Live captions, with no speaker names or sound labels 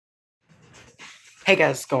Hey guys,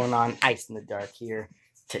 what's going on? Ice in the Dark here.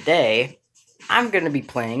 Today, I'm going to be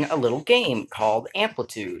playing a little game called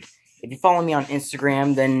Amplitude. If you follow me on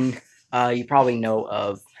Instagram, then you probably know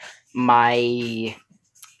of my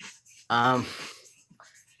um,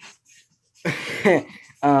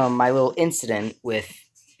 my little incident with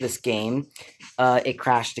this game. It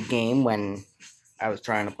crashed a game when I was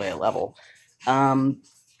trying to play a level. Um,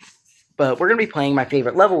 but we're going to be playing my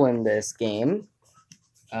favorite level in this game.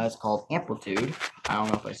 It's called Amplitude. I don't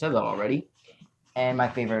know if I said that already. And my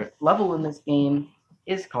favorite level in this game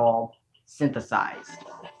is called Synthesized.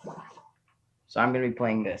 So I'm going to be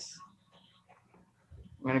playing this.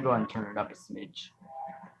 I'm going to go ahead and turn it up a smidge.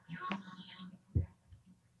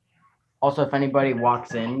 Also, if anybody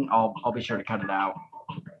walks in, I'll be sure to cut it out.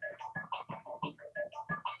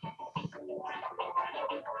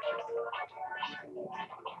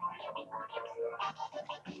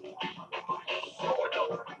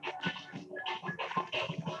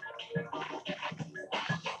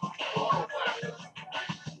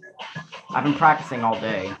 I've been practicing all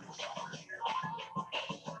day.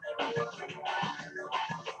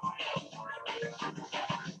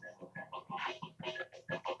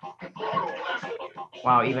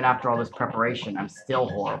 Wow, even after all this preparation, I'm still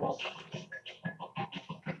horrible.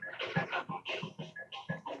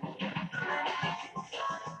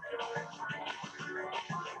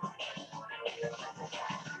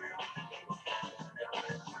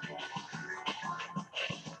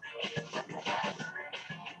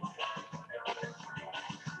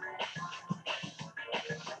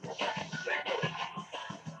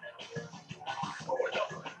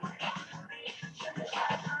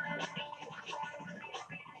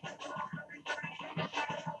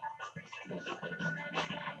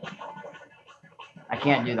 I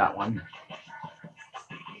can't do that one.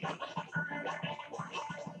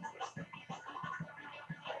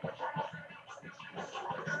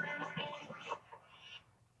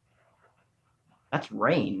 That's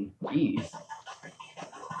rain. Jeez.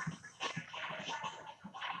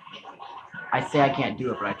 I say I can't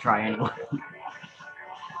do it, but I try anyway.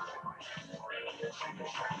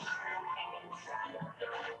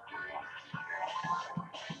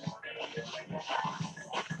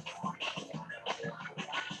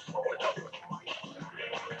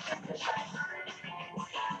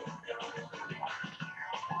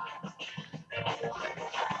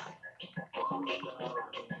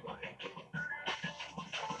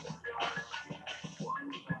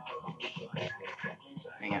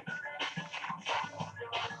 Hang it.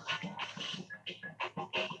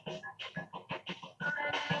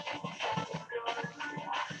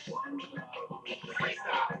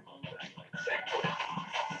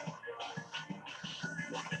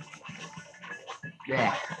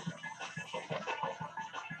 Yeah.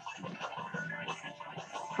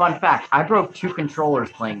 Fun fact, I broke 2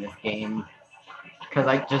 controllers playing this game because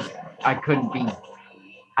I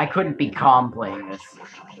couldn't be calm playing this.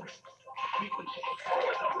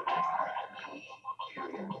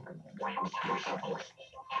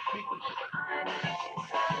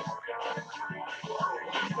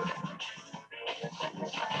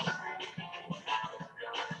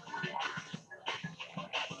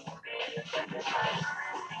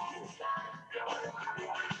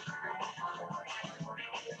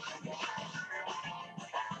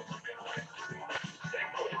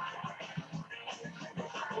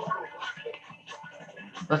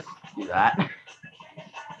 Let's do that.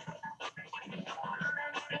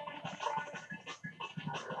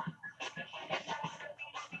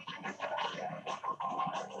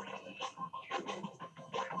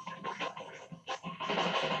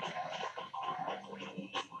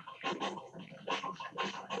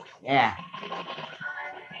 Yeah.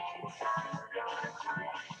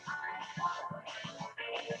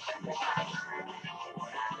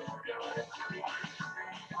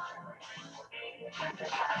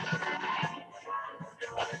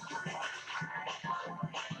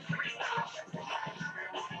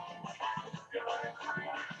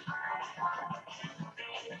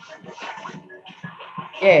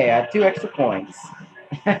 Yeah, 2 extra points.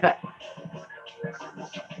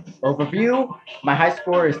 Overview, my high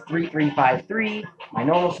score is 3353, my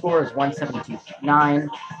normal score is 1729,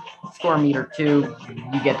 score meter 2,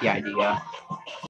 you get the idea.